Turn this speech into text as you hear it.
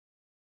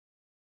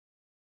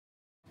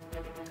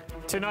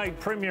Tonight,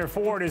 Premier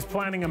Ford is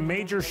planning a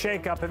major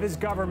shakeup of his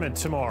government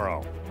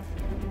tomorrow.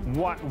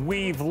 What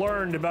we've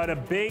learned about a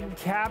big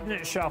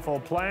cabinet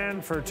shuffle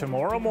planned for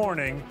tomorrow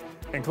morning,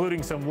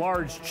 including some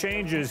large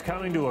changes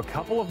coming to a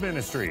couple of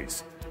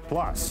ministries.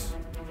 Plus,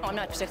 I'm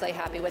not particularly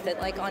happy with it.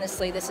 Like,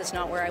 honestly, this is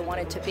not where I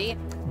wanted to be.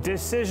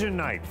 Decision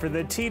night for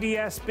the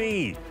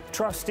TDSB.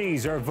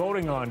 Trustees are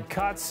voting on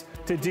cuts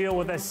to deal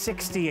with a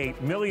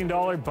 $68 million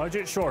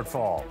budget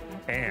shortfall.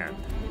 And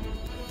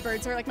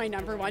birds are like my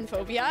 #1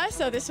 phobia,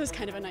 so this was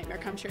kind of a nightmare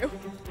come true.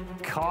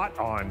 Caught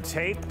on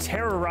tape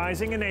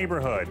terrorizing a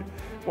neighborhood.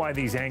 Why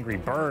these angry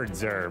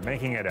birds are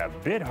making it a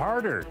bit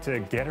harder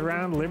to get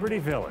around Liberty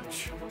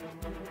Village.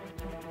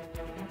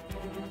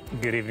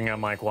 Good evening,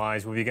 I'm Mike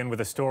Wise. We begin with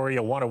a story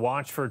you'll want to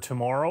watch for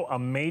tomorrow. A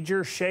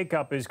major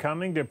shakeup is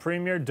coming to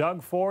Premier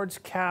Doug Ford's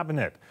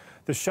cabinet.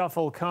 The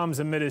shuffle comes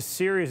amid a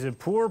series of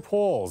poor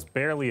polls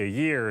barely a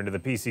year into the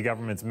PC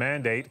government's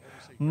mandate.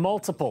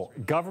 Multiple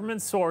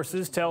government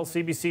sources tell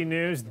CBC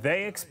News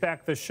they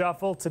expect the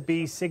shuffle to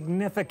be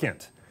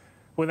significant,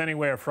 with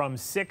anywhere from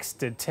 6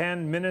 to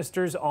 10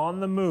 ministers on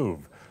the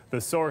move.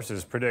 The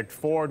sources predict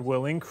Ford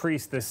will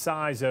increase the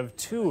size of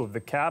 2 of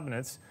the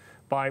cabinets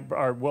by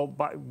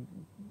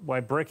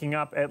breaking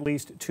up at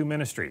least 2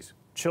 ministries: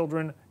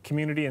 children,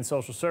 community and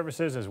social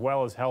services, as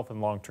well as health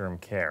and long-term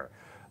care.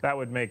 That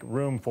would make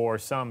room for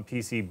some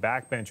PC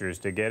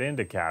backbenchers to get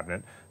into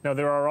cabinet. Now,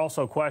 there are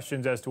also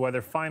questions as to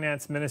whether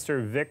Finance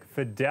Minister Vic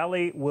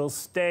Fedeli will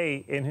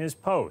stay in his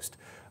post.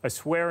 A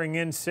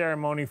swearing-in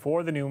ceremony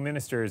for the new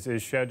ministers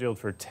is scheduled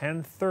for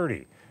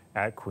 10:30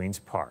 at Queen's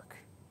Park.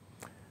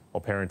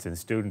 Well, parents and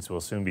students will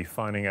soon be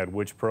finding out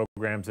which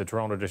programs the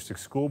Toronto District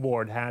School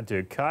Board had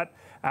to cut.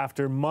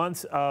 After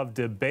months of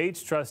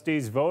debates,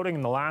 trustees voting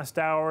in the last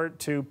hour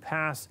to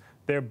pass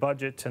their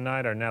budget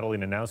tonight. Our Natalie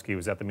Nanowski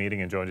was at the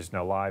meeting and joined us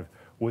now live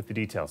with the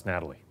details.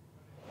 Natalie.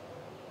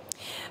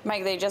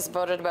 Mike, they just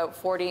voted about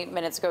 40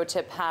 minutes ago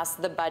to pass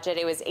the budget.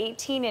 It was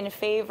 18 in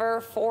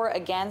favor, 4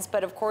 against.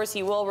 But of course,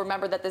 you will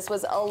remember that this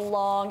was a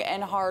long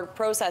and hard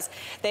process.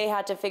 They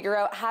had to figure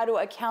out how to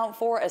account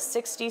for a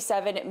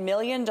 $67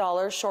 million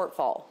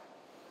shortfall.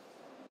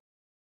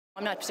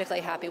 I'm not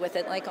particularly happy with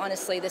it. Like,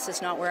 honestly, this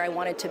is not where I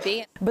wanted to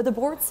be. But the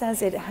board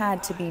says it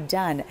had to be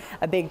done.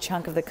 A big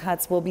chunk of the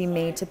cuts will be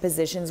made to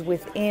positions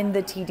within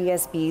the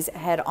TDSB's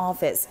head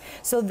office.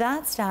 So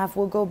that staff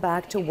will go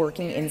back to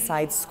working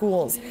inside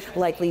schools,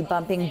 likely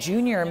bumping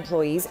junior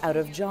employees out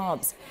of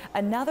jobs.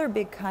 Another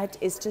big cut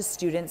is to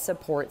student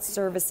support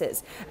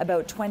services.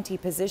 About 20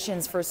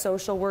 positions for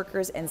social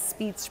workers and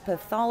speech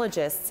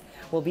pathologists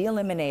will be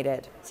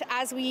eliminated.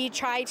 As we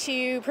try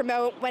to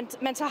promote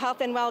mental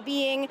health and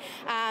well-being,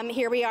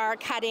 here we are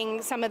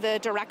cutting some of the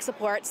direct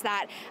supports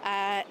that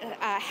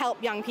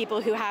help young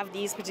people who have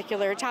these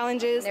particular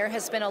challenges. There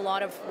has been a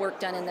lot of work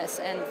done in this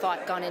and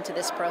thought gone into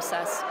this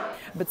process.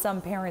 But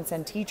some parents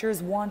and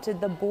teachers wanted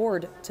the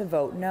board to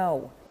vote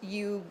no.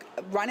 You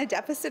run a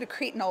deficit to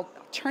create an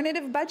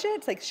alternative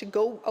budget, like should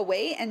go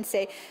away and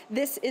say,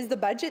 this is the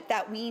budget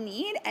that we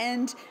need,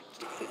 and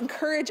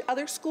encourage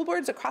other school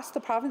boards across the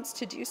province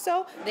to do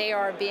so. They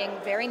are being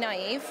very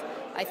naive.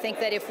 I think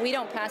that if we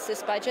don't pass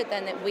this budget,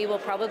 then we will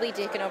probably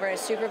take over a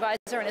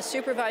supervisor, and a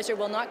supervisor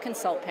will not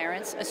consult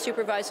parents. A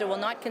supervisor will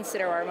not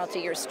consider our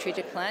multi-year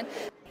strategic plan.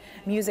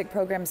 Music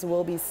programs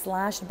will be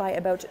slashed by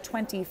about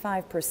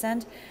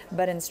 25%,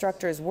 but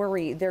instructors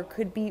worry there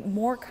could be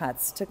more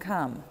cuts to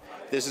come.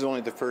 This is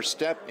only the first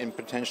step in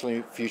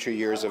potentially future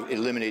years of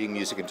eliminating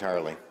music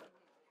entirely.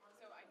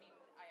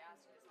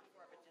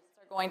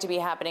 Going to be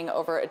happening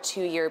over a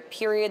 2-year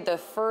period. The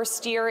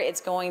first year, it's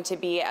going to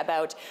be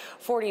about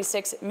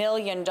 $46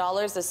 million.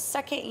 The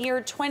second year,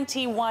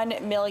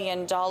 $21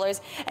 million.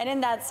 And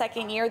in that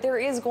second year, there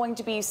is going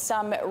to be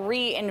some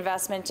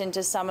reinvestment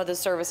into some of the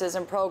services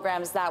and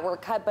programs that were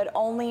cut, but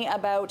only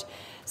about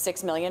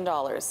 $6 million.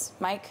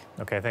 Mike?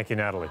 Okay, thank you,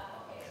 Natalie.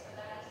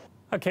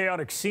 A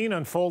chaotic scene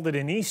unfolded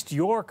in East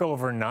York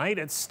overnight.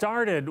 It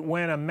started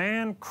when a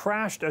man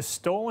crashed a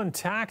stolen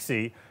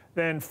taxi,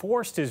 then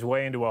forced his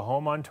way into a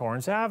home on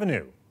Torrance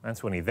Avenue.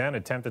 That's when he then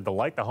attempted to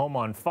light the home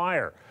on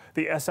fire.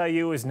 The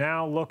SIU is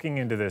now looking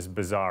into this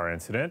bizarre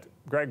incident.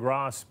 Greg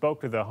Ross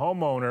spoke to the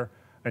homeowner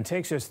and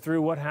takes us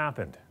through what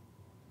happened.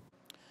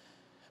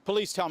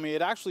 Police tell me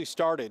it actually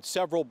started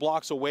several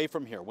blocks away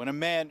from here when a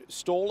man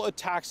stole a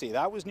taxi.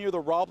 That was near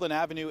the Roblin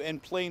Avenue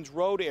and Plains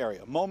Road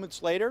area.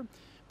 Moments later,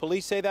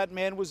 police say that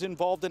man was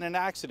involved in an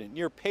accident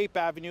near Pape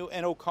Avenue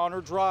and O'Connor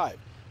Drive.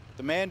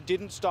 The man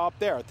didn't stop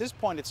there. At this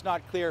point, it's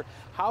not clear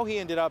how he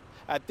ended up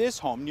at this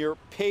home near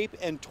Pape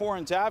and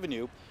Torrance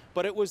Avenue,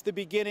 but it was the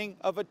beginning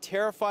of a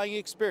terrifying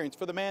experience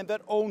for the man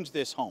that owns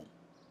this home.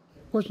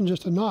 It wasn't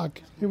just a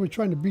knock. They were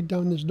trying to beat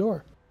down this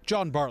door.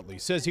 John Bartley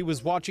says he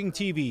was watching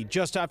TV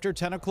just after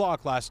 10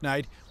 o'clock last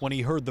night when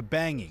he heard the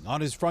banging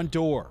on his front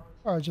door.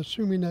 I was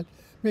assuming that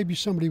maybe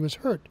somebody was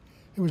hurt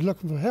and was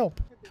looking for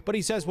help. But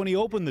he says when he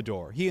opened the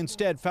door, he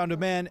instead found a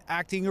man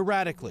acting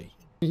erratically.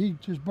 He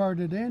just barred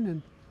it in,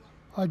 and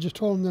I just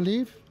told him to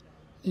leave.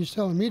 He's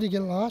telling me to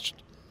get lost.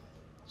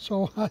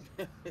 So I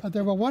thought,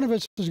 well, one of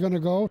us is going to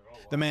go.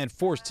 The man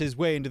forced his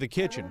way into the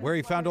kitchen where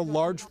he found a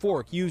large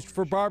fork used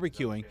for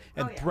barbecuing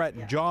and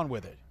threatened John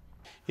with it.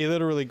 He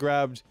literally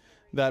grabbed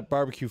that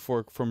barbecue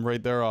fork from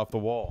right there off the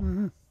wall.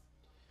 Mm-hmm.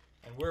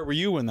 And where were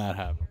you when that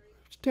happened?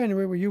 Standing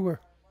right where you were.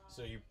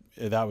 So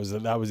that was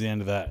the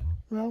end of that.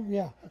 Well,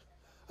 yeah.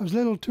 I was a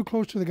little too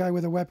close to the guy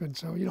with a weapon,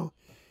 so, you know,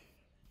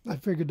 I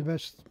figured the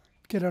best,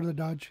 get out of the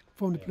Dodge,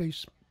 phone the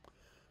police,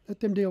 let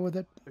them deal with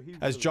it.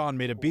 As John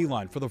made a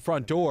beeline for the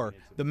front door,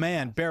 the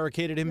man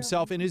barricaded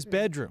himself in his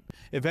bedroom.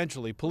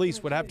 Eventually,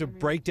 police would have to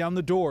break down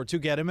the door to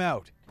get him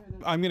out.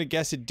 I'm going to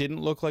guess it didn't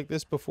look like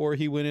this before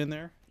he went in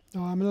there?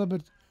 No, I'm a little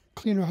bit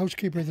cleaner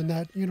housekeeper than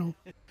that, you know.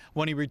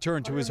 When he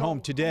returned to his home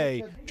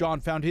today,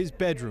 John found his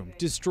bedroom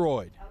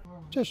destroyed.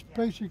 Just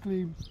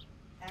basically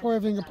tore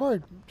everything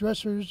apart.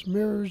 Dressers,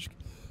 mirrors,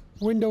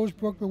 windows,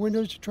 broke my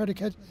windows to try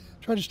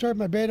to start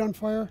my bed on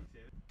fire.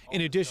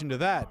 In addition to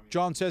that,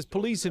 John says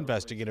police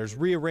investigators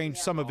rearranged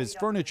some of his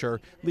furniture,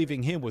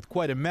 leaving him with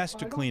quite a mess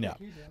to clean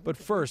up. But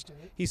first,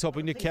 he's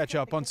hoping to catch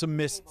up on some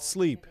missed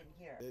sleep.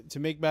 To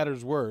make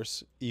matters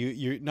worse,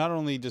 you not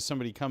only does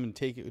somebody come and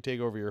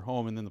take over your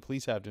home and then the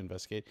police have to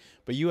investigate,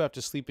 but you have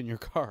to sleep in your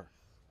car.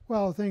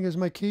 Well, the thing is,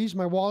 my keys,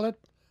 my wallet,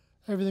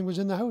 everything was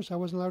in the house. I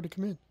wasn't allowed to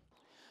come in.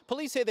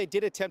 Police say they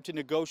did attempt to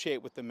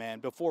negotiate with the man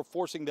before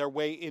forcing their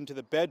way into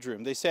the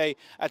bedroom. They say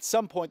at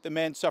some point the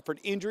man suffered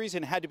injuries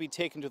and had to be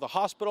taken to the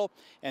hospital,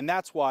 and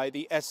that's why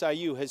the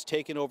SIU has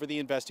taken over the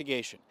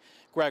investigation.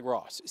 Greg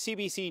Ross,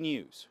 CBC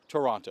News,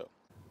 Toronto.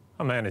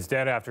 A man is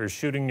dead after a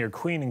shooting near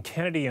Queen and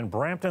Kennedy in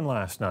Brampton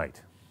last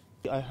night.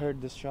 I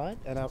heard this shot,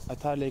 and I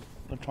thought like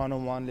Toronto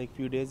won like a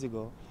few days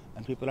ago,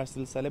 and people are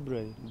still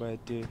celebrating. But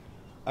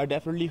I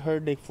definitely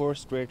heard like 4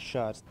 straight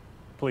shots.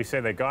 Police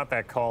say they got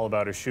that call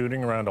about a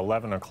shooting around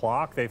 11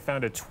 o'clock. They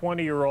found a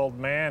 20-year-old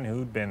man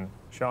who'd been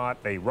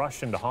shot. They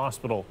rushed him to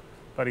hospital,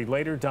 but he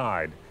later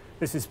died.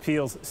 This is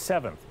Peel's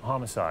 7th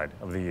homicide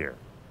of the year.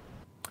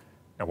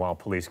 And while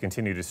police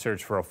continue to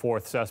search for a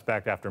 4th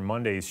suspect after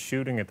Monday's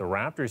shooting at the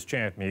Raptors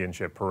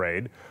championship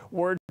parade,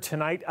 word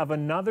tonight of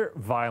another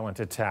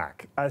violent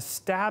attack, a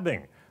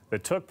stabbing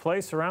that took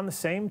place around the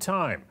same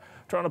time.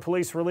 Toronto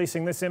police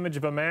releasing this image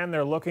of a man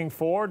they're looking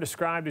for,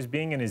 described as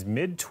being in his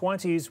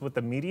mid-20s with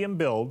a medium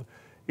build.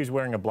 He's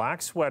wearing a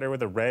black sweater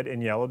with a red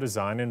and yellow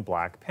design and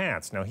black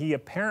pants. Now, he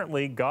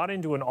apparently got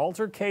into an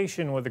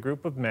altercation with a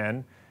group of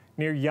men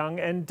near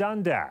Yonge and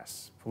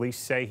Dundas. Police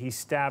say he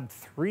stabbed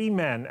 3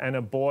 men and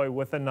a boy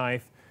with a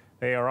knife.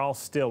 They are all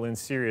still in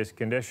serious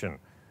condition.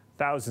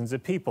 Thousands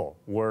of people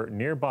were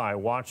nearby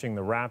watching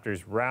the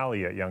Raptors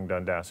rally at Yonge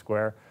Dundas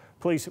Square.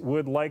 Police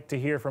would like to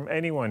hear from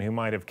anyone who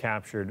might have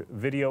captured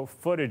video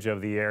footage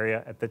of the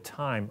area at the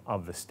time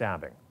of the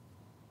stabbing.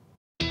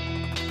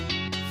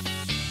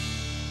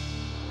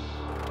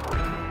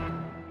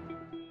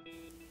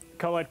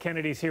 Colette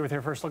Kennedy's here with her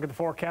first look at the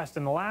forecast,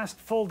 and the last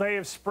full day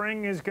of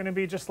spring is going to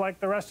be just like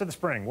the rest of the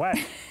spring, wet.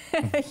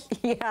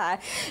 Yeah,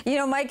 you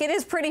know, Mike, it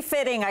is pretty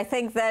fitting. I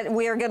think that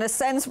we are going to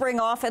send spring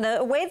off in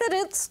a way that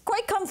it's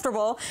quite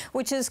comfortable,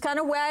 which is kind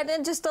of wet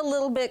and just a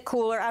little bit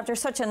cooler after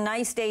such a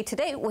nice day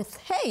today with,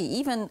 hey,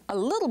 even a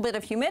little bit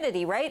of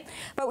humidity, right?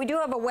 But we do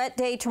have a wet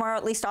day tomorrow,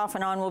 at least off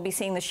and on. We'll be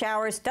seeing the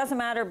showers. Doesn't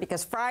matter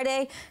because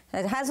Friday,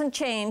 it hasn't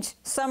changed.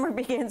 Summer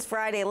begins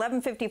Friday,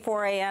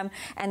 11:54 a.m.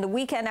 And the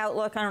weekend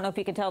outlook, I don't know if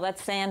you can tell, that's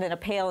sand and a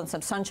pail and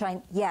some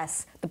sunshine.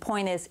 Yes, the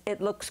point is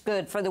it looks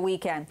good for the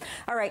weekend.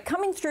 All right,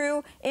 coming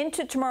through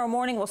into tomorrow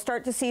morning, we'll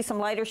start to see some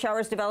lighter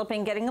showers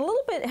developing, getting a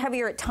little bit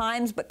heavier at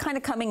times, but kind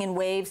of coming in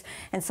waves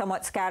and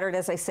somewhat scattered,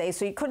 as I say.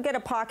 So you could get a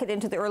pocket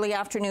into the early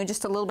afternoon,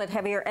 just a little bit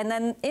heavier. And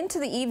then into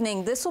the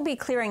evening, this will be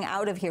clearing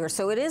out of here.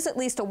 So it is at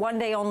least a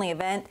one-day only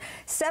event.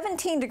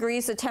 17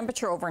 degrees the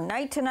temperature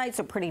overnight tonight,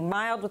 so pretty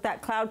mild with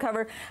that cloud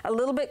cover. A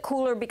little bit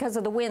cooler because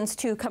of the winds,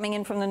 too, coming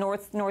in from the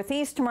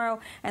northeast tomorrow,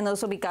 and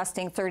those will be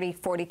gusting 30,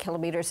 40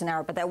 kilometers an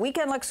hour. But that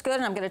weekend looks good,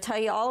 and I'm going to tell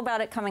you all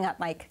about it coming up,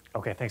 Mike.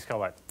 Okay, thanks,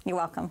 Colette. You're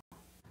welcome.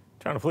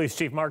 Toronto Police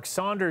Chief Mark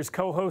Saunders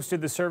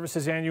co-hosted the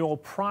service's annual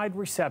Pride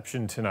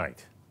reception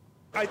tonight.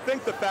 I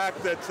think the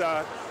fact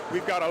that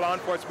we've got a law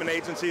enforcement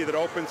agency that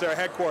opens their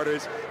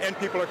headquarters and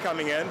people are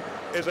coming in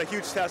is a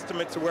huge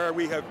testament to where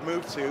we have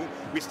moved to.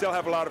 We still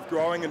have a lot of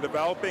growing and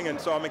developing, and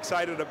so I'm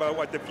excited about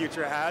what the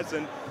future has,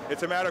 and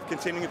it's a matter of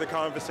continuing the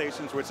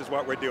conversations, which is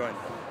what we're doing.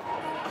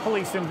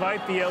 Police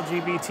invite the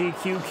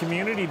LGBTQ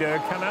community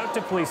to come out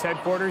to police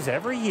headquarters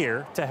every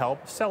year to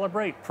help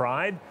celebrate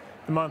Pride.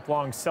 The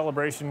month-long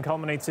celebration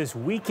culminates this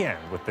weekend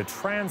with the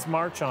Trans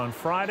March on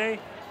Friday,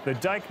 the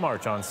Dyke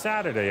March on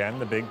Saturday, and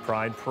the big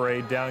Pride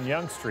Parade down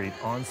Yonge Street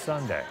on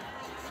Sunday.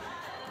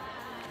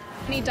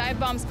 He dive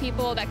bombs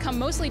people that come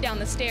mostly down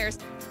the stairs.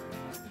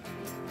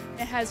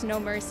 It has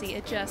no mercy.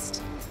 It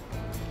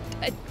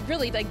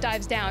really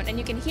dives down, and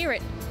you can hear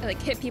it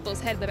hit people's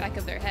head, the back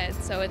of their head.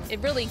 So it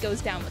really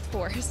goes down with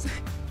force.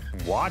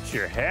 Watch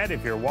your head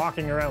if you're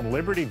walking around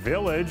Liberty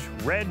Village.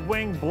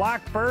 Red-winged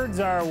blackbirds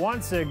are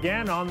once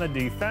again on the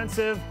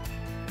defensive.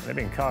 They've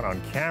been caught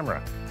on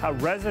camera. How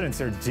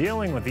residents are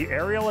dealing with the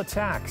aerial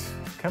attacks.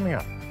 Coming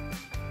up.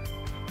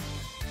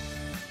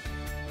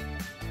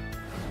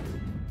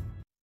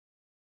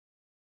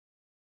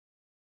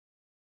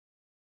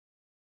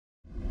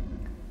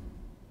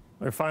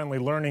 They're finally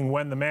learning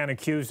when the man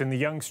accused in the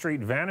Yonge Street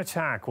van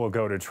attack will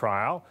go to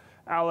trial.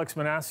 Alex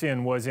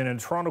Manassian was in a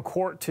Toronto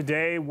court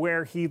today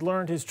where he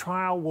learned his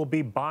trial will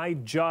be by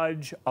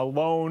judge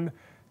alone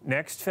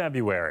next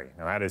February.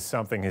 Now, that is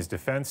something his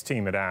defense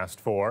team had asked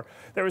for.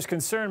 There was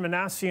concern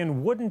Manassian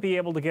wouldn't be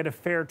able to get a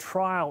fair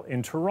trial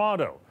in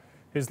Toronto.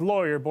 His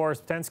lawyer,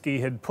 Boris Pensky,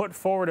 had put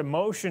forward a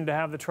motion to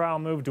have the trial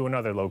moved to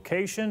another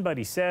location, but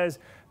he says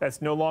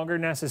that's no longer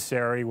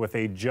necessary with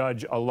a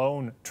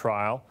judge-alone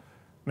trial.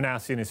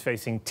 Manassian is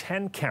facing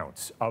 10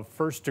 counts of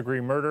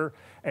first-degree murder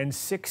and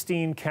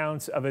 16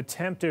 counts of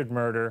attempted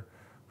murder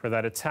for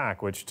that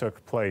attack, which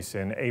took place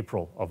in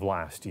April of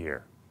last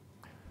year.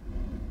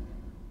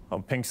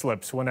 Well, pink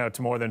slips went out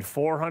to more than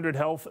 400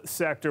 health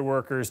sector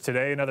workers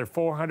today. Another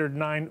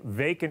 409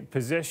 vacant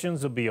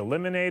positions will be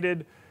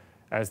eliminated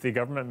as the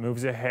government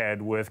moves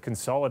ahead with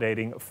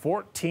consolidating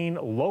 14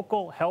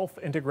 local health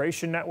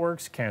integration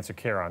networks, Cancer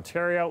Care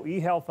Ontario,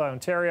 eHealth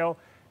Ontario,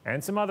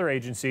 and some other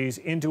agencies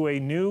into a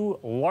new,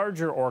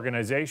 larger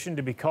organization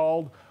to be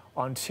called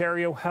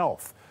Ontario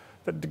Health.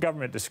 The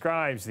government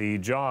describes the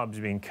jobs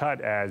being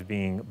cut as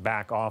being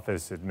back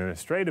office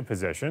administrative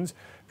positions.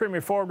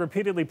 Premier Ford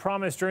repeatedly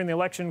promised during the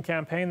election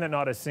campaign that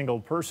not a single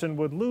person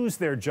would lose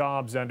their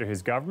jobs under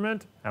his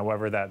government.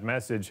 However, that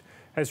message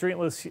has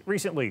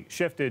recently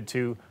shifted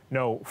to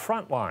no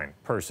frontline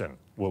person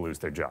will lose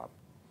their job.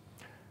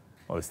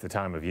 Well, it's the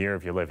time of year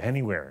if you live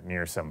anywhere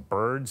near some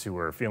birds who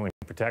are feeling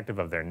protective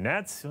of their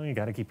nets, well, you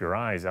got to keep your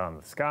eyes on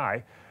the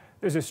sky.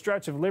 There's a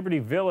stretch of Liberty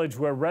Village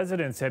where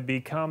residents have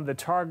become the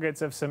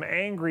targets of some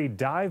angry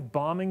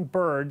dive-bombing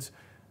birds.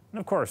 And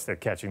of course, they're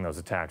catching those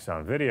attacks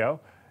on video.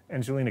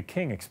 Angelina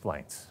King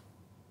explains.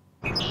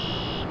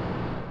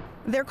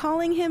 They're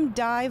calling him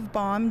Dive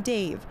Bomb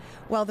Dave.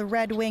 While the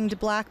red-winged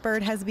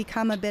blackbird has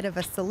become a bit of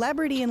a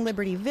celebrity in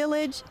Liberty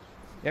Village,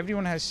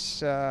 everyone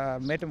has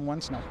met him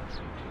once now.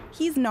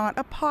 He's not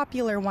a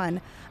popular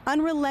one,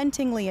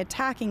 unrelentingly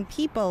attacking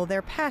people,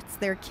 their pets,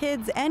 their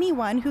kids,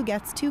 anyone who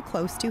gets too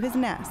close to his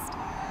nest.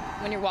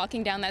 When you're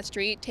walking down that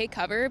street, take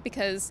cover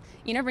because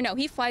you never know.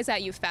 He flies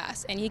at you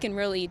fast and he can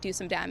really do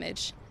some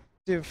damage.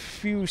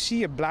 If you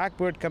see a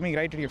blackbird coming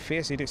right at your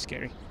face, it is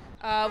scary.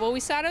 Well, we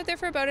sat out there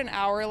for about an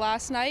hour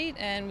last night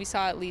and we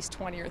saw at least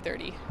 20 or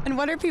 30. And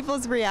what are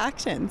people's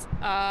reactions?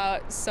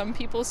 Some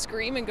people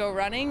scream and go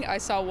running. I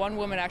saw one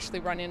woman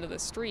actually run into the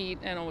street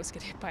and almost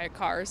get hit by a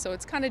car, so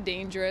it's kind of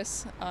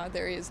dangerous.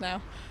 There he is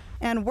now.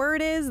 And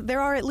word is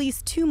there are at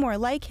least 2 more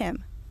like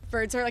him.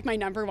 Birds are like my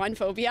 #1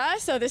 phobia,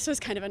 so this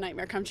was kind of a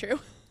nightmare come true.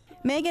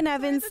 Megan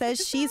Evans says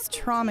she's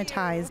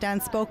traumatized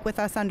and spoke with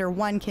us under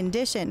one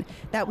condition,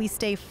 that we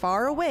stay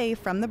far away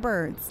from the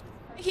birds.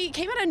 He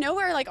came out of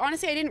nowhere. Like,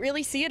 honestly, I didn't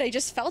really see it. I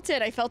just felt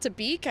it. I felt a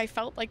beak. I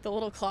felt like the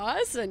little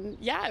claws. And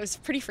yeah, it was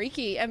pretty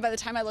freaky. And by the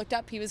time I looked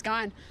up, he was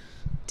gone.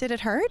 Did it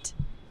hurt?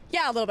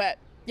 Yeah, a little bit.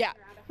 Yeah.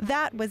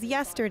 That was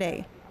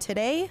yesterday.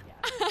 Today?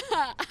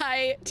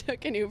 I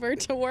took an Uber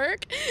to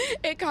work.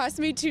 It cost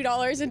me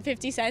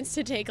 $2.50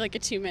 to take like a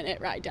 2-minute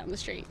ride down the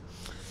street.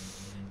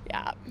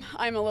 Yeah,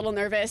 I'm a little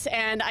nervous.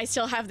 And I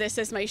still have this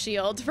as my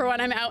shield for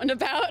when I'm out and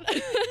about.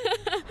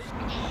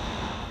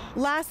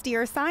 Last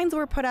year, signs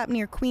were put up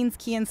near Queens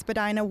Quay and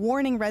Spadina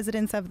warning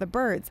residents of the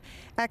birds.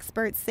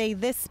 Experts say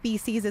this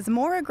species is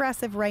more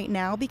aggressive right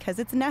now because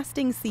it's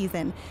nesting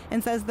season,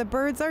 and says the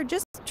birds are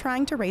just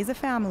trying to raise a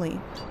family.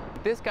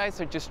 These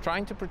guys are just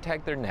trying to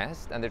protect their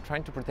nest and they're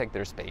trying to protect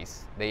their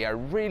space. They are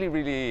really,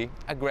 really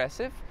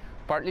aggressive,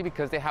 partly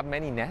because they have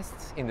many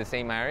nests in the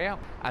same area,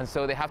 and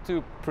so they have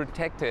to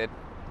protect it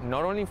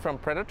not only from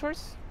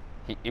predators,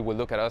 it will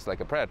look at us like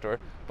a predator,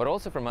 but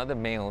also from other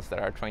males that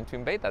are trying to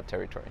invade that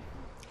territory.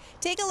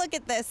 Take a look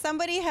at this.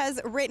 Somebody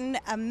has written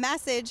a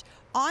message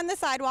on the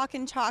sidewalk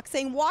in chalk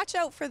saying, watch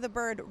out for the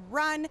bird,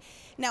 run.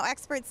 Now,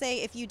 experts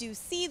say if you do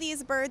see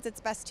these birds, it's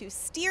best to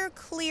steer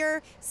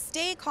clear,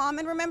 stay calm,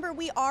 and remember,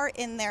 we are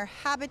in their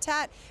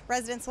habitat.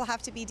 Residents will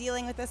have to be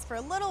dealing with this for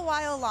a little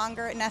while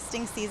longer.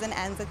 Nesting season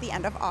ends at the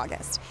end of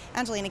August.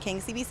 Angelina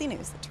King, CBC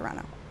News,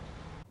 Toronto.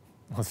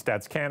 Well,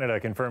 Stats Canada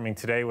confirming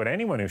today what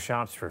anyone who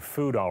shops for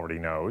food already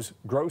knows.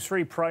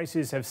 Grocery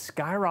prices have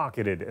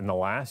skyrocketed in the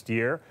last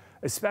year,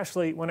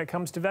 especially when it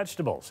comes to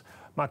vegetables.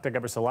 Magda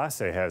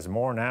Gabriselassie has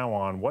more now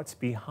on what's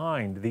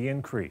behind the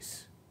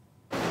increase.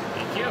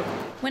 Thank you.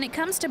 When it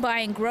comes to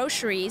buying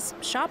groceries,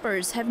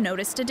 shoppers have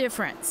noticed a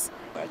difference.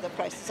 The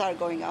prices are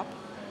going up,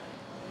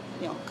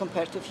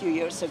 compared to a few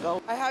years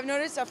ago. I have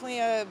noticed definitely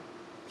a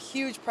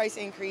huge price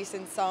increase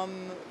in some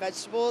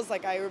vegetables.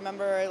 Like I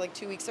remember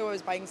 2 weeks ago I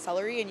was buying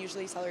celery, and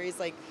usually celery is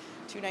like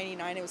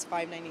 $2.99, it was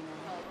 $5.99.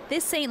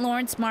 This St.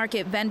 Lawrence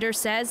market vendor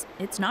says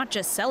it's not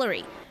just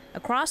celery.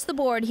 Across the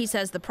board, he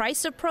says the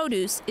price of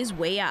produce is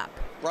way up.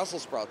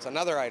 Brussels sprouts,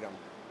 another item,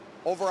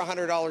 over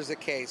 $100 a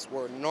case,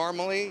 where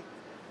normally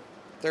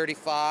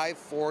 $35,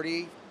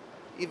 $40,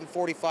 even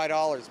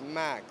 $45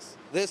 max.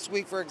 This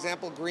week, for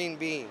example, green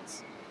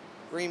beans.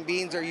 Green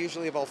beans are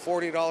usually about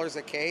 $40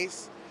 a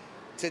case.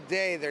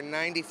 Today, they're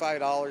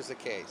 $95 a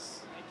case.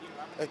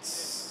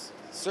 It's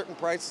certain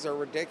prices are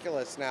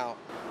ridiculous now.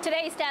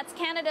 Today, Stats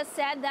Canada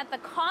said that the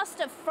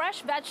cost of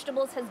fresh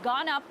vegetables has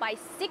gone up by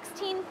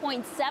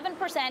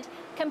 16.7%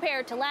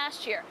 compared to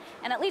last year.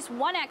 And at least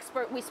one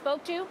expert we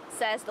spoke to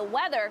says the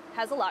weather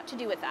has a lot to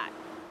do with that.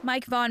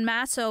 Mike Von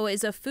Masso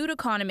is a food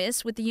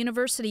economist with the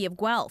University of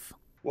Guelph.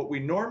 What we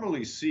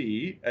normally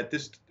see at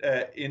this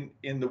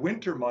in the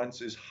winter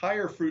months is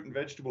higher fruit and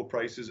vegetable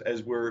prices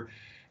as we're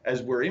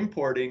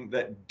importing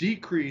that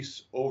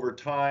decrease over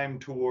time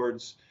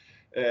towards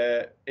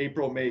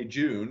April, May,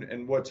 June.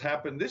 And what's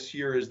happened this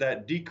year is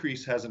that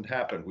decrease hasn't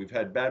happened. We've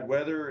had bad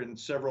weather in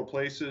several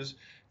places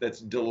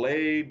that's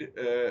delayed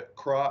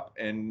crop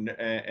and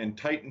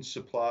tightened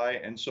supply.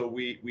 And so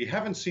we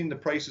haven't seen the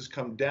prices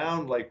come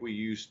down like we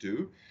used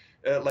to,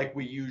 like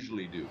we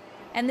usually do.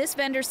 And this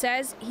vendor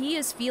says he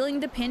is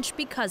feeling the pinch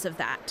because of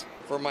that.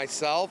 For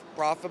myself,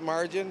 profit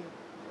margin,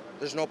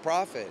 there's no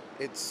profit.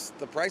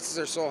 The prices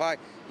are so high.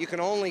 You can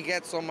only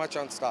get so much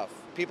on stuff.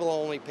 People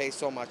only pay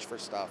so much for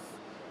stuff.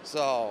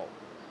 So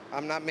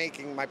I'm not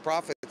making my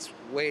profits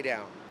way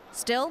down.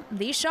 Still,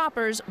 these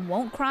shoppers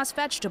won't cross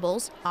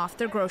vegetables off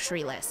their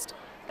grocery list.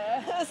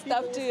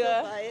 Stuff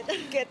to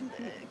get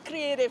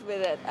creative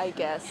with it, I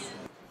guess.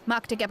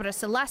 Magda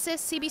Gebrselassie,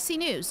 CBC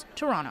News,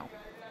 Toronto.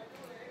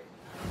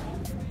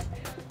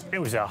 It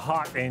was a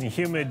hot and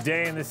humid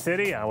day in the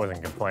city. I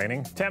wasn't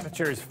complaining.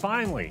 Temperatures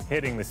finally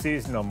hitting the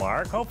seasonal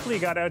mark. Hopefully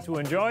you got out to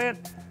enjoy it.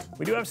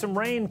 We do have some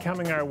rain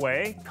coming our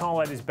way.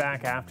 Colette is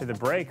back after the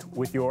break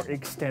with your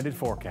extended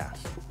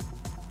forecast.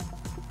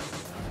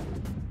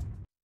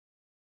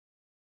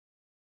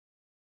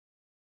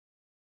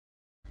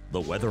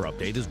 The weather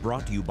update is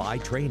brought to you by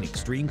Train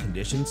Extreme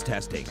Conditions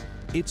Testing.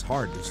 It's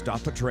hard to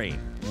stop a train,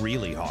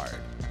 really hard.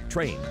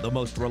 Train, the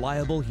most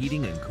reliable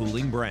heating and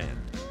cooling brand.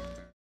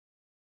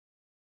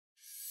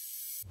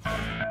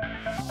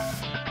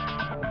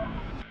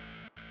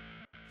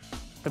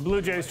 The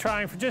Blue Jays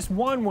trying for just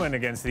one win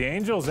against the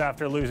Angels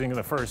after losing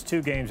the first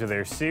two games of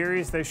their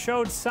series. They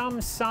showed some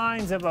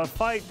signs of a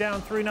fight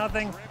down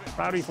 3-0.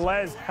 Rowdy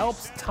Tellez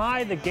helps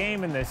tie the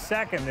game in the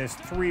second. This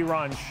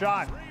three-run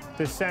shot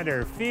to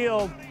center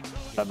field.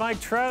 But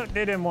Mike Trout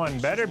did him one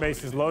better.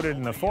 Bases loaded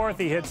in the fourth.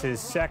 He hits his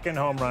second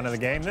home run of the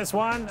game. This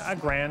one, a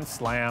grand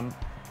slam.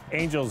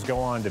 Angels go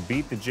on to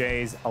beat the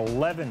Jays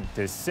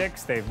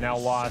 11-6. They've now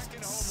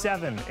lost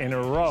 7 in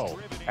a row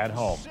at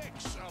home.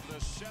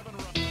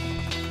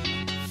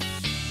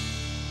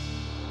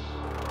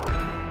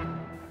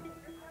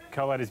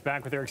 Colette is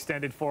back with her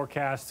extended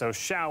forecast. So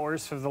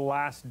showers for the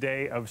last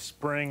day of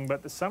spring,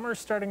 but the summer is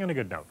starting on a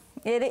good note.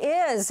 It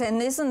is, and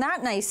isn't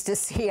that nice to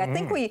see? I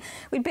think we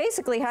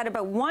basically had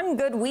about one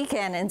good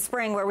weekend in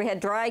spring where we had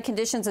dry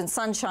conditions and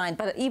sunshine,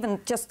 but even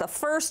just the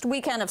first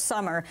weekend of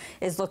summer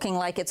is looking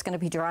like it's going to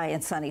be dry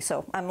and sunny,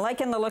 so I'm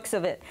liking the looks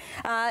of it.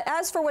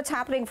 As for what's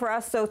happening for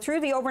us, so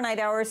through the overnight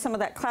hours, some of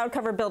that cloud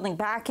cover building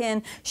back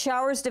in,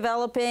 showers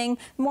developing,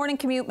 morning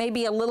commute may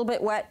be a little bit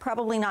wet,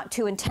 probably not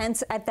too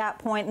intense at that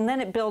point, and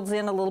then it builds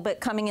in a little bit,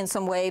 coming in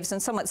some waves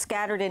and somewhat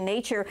scattered in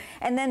nature,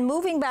 and then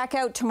moving back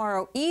out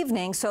tomorrow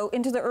evening, so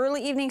into the early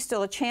evening,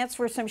 still a chance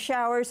for some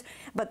showers,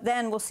 but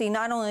then we'll see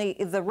not only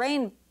the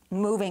rain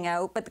moving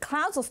out, but the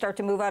clouds will start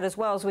to move out as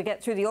well as we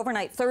get through the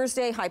overnight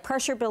Thursday. High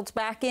pressure builds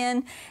back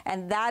in,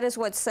 and that is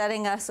what's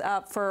setting us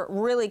up for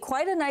really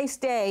quite a nice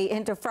day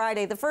into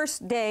Friday, the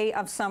first day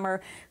of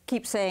summer.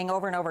 Keep saying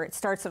over and over, it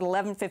starts at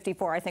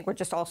 11:54. I think we're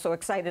just all so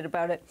excited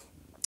about it.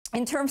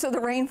 In terms of the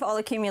rainfall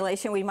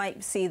accumulation, we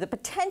might see the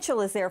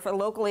potential is there for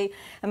locally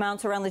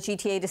amounts around the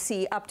GTA to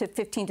see up to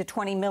 15 to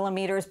 20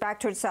 millimeters back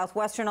towards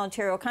southwestern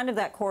Ontario, kind of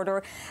that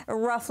corridor,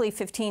 roughly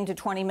 15 to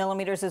 20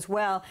 millimeters as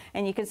well.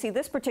 And you can see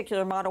this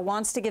particular model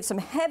wants to give some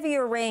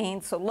heavier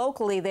rain, so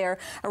locally there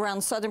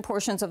around southern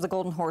portions of the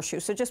Golden Horseshoe.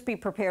 So just be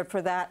prepared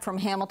for that from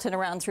Hamilton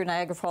around through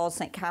Niagara Falls,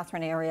 St.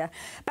 Catherine area.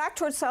 Back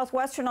towards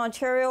southwestern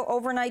Ontario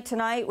overnight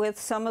tonight with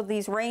some of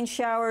these rain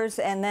showers,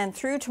 and then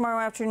through tomorrow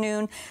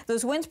afternoon,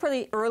 those winds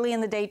pretty early in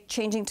the day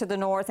changing to the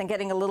north and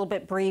getting a little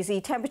bit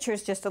breezy.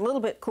 Temperatures just a little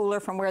bit cooler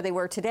from where they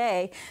were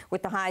today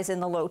with the highs in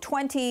the low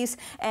 20s.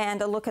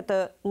 And a look at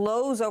the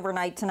lows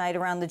overnight tonight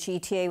around the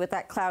GTA with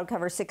that cloud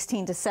cover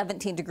 16 to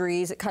 17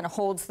 degrees. It kind of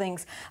holds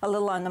things a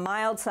little on the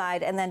mild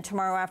side. And then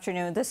tomorrow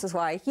afternoon, this is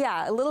why,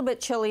 yeah, a little bit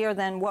chillier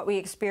than what we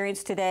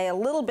experienced today, a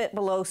little bit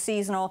below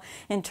seasonal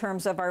in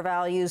terms of our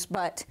values,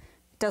 but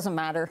it doesn't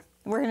matter.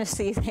 We're going to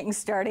see things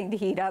starting to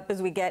heat up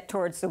as we get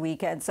towards the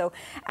weekend. So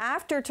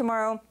after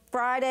tomorrow,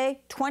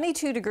 Friday,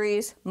 22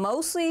 degrees,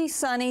 mostly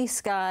sunny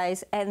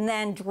skies, and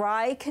then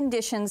dry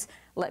conditions.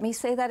 Let me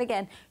say that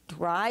again.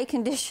 Dry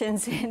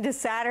conditions into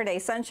Saturday.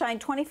 Sunshine,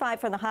 25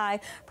 for the high.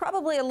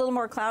 Probably a little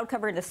more cloud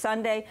cover into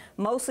Sunday.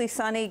 Mostly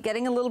sunny,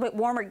 getting a little bit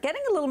warmer,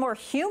 getting a little more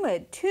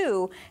humid,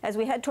 too, as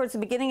we head towards the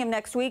beginning of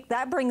next week.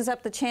 That brings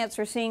up the chance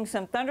for seeing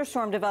some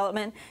thunderstorm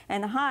development,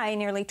 and the high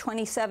nearly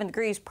 27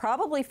 degrees.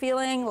 Probably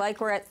feeling like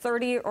we're at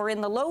 30 or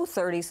in the low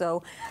 30s,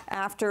 though,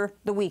 after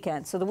the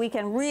weekend. So the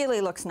weekend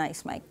really looks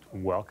nice, Mike.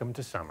 Welcome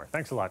to summer.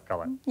 Thanks a lot,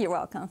 Colette. You're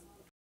welcome.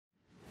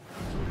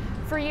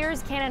 For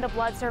years, Canada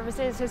Blood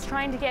Services has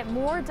trying to get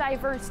more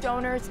diverse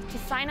donors to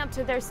sign up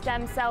to their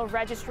stem cell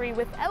registry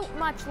without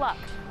much luck.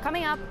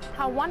 Coming up,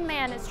 how one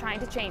man is trying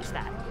to change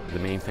that. The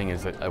main thing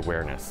is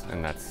awareness,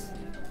 and that's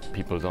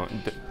people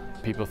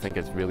think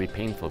it's really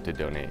painful to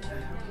donate,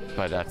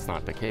 but that's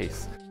not the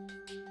case.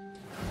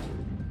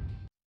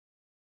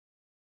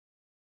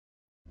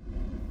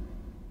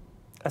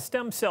 A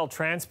stem cell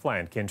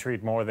transplant can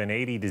treat more than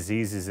 80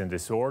 diseases and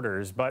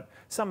disorders, but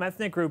some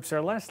ethnic groups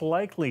are less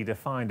likely to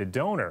find a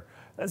donor.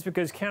 That's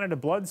because Canada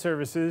Blood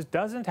Services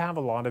doesn't have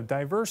a lot of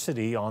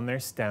diversity on their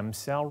stem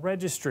cell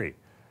registry.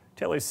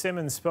 Taylor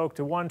Simmons spoke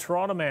to one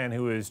Toronto man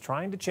who is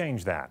trying to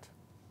change that.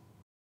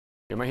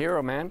 You're my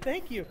hero, man.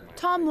 Thank you.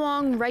 Tom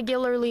Wong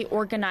regularly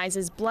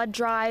organizes blood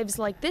drives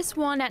like this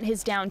one at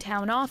his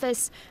downtown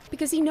office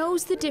because he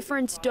knows the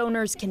difference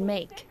donors can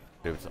make.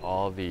 It was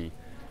all the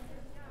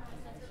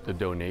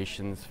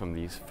donations from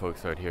these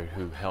folks out here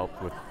who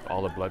helped with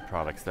all the blood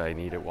products that I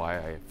needed while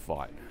I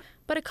fought.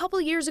 But a couple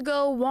years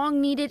ago,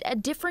 Wong needed a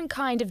different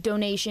kind of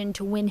donation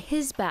to win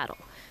his battle.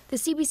 The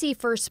CBC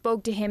first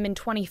spoke to him in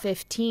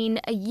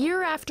 2015, a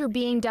year after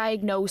being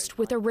diagnosed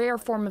with a rare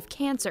form of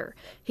cancer.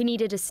 He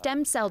needed a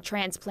stem cell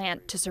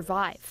transplant to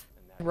survive.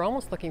 We're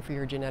almost looking for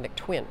your genetic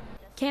twin.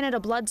 Canada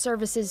Blood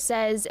Services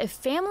says if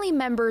family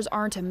members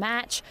aren't a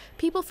match,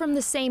 people from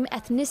the same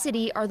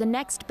ethnicity are the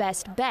next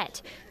best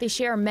bet. They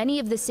share many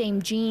of the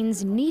same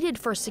genes needed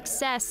for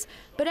success,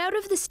 but out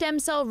of the stem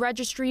cell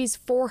registry's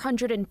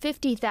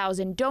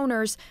 450,000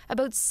 donors,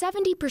 about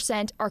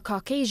 70% are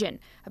Caucasian,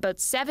 about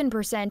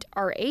 7%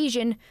 are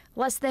Asian,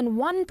 less than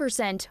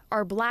 1%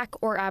 are Black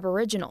or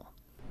Aboriginal.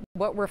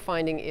 What we're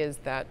finding is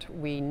that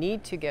we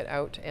need to get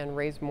out and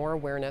raise more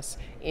awareness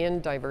in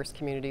diverse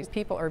communities.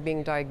 People are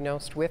being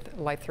diagnosed with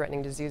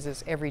life-threatening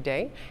diseases every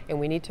day, and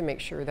we need to make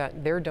sure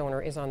that their donor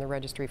is on the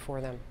registry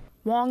for them.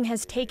 Wong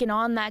has taken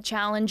on that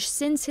challenge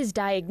since his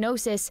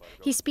diagnosis.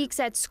 He speaks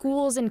at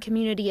schools and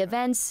community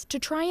events to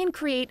try and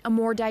create a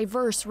more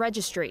diverse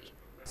registry.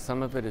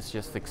 Some of it is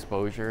just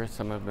exposure,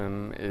 some of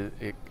them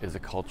is a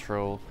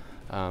cultural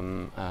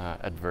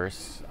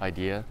adverse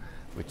idea,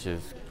 which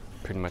is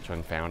pretty much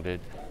unfounded.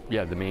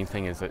 Yeah, the main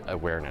thing is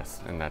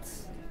awareness, and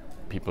that's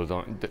people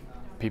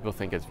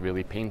think it's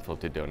really painful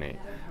to donate,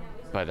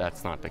 but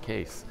that's not the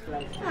case.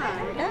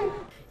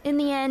 In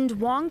the end,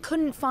 Wong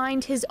couldn't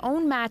find his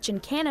own match in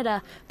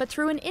Canada, but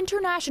through an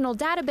international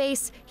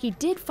database, he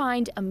did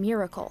find a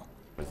miracle.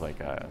 It was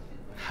like a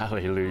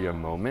hallelujah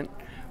moment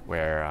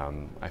where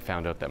I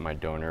found out that my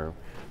donor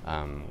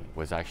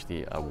was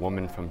actually a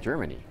woman from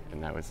Germany,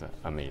 and that was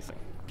amazing.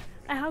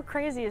 How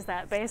crazy is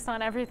that based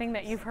on everything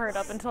that you've heard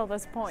up until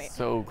this point?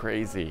 So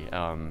crazy,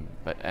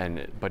 but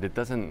it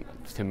doesn't,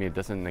 to me, it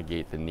doesn't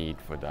negate the need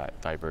for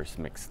that diverse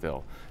mix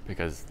still,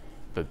 because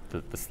the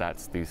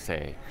stats do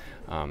say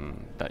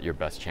that your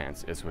best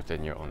chance is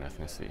within your own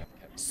ethnicity.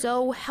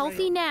 So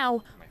healthy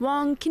now,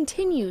 Wong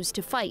continues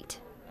to fight.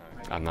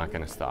 I'm not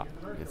going to stop.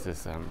 It's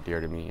just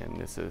dear to me, and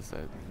this is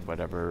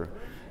whatever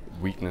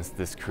weakness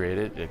this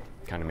created, it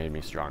kind of made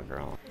me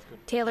stronger.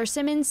 Taylor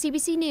Simmons,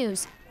 CBC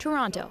News,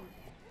 Toronto.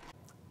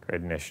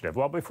 Great initiative.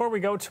 Well, before we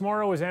go,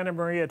 tomorrow is Anna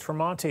Maria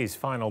Tremonti's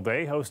final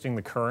day hosting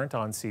The Current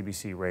on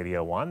CBC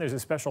Radio 1. There's a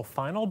special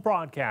final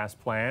broadcast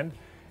planned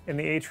in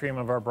the atrium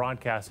of our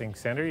broadcasting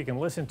center. You can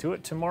listen to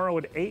it tomorrow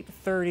at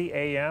 8:30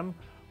 a.m.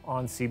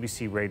 on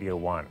CBC Radio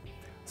 1.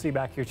 See you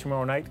back here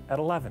tomorrow night at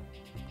 11.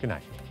 Good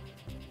night.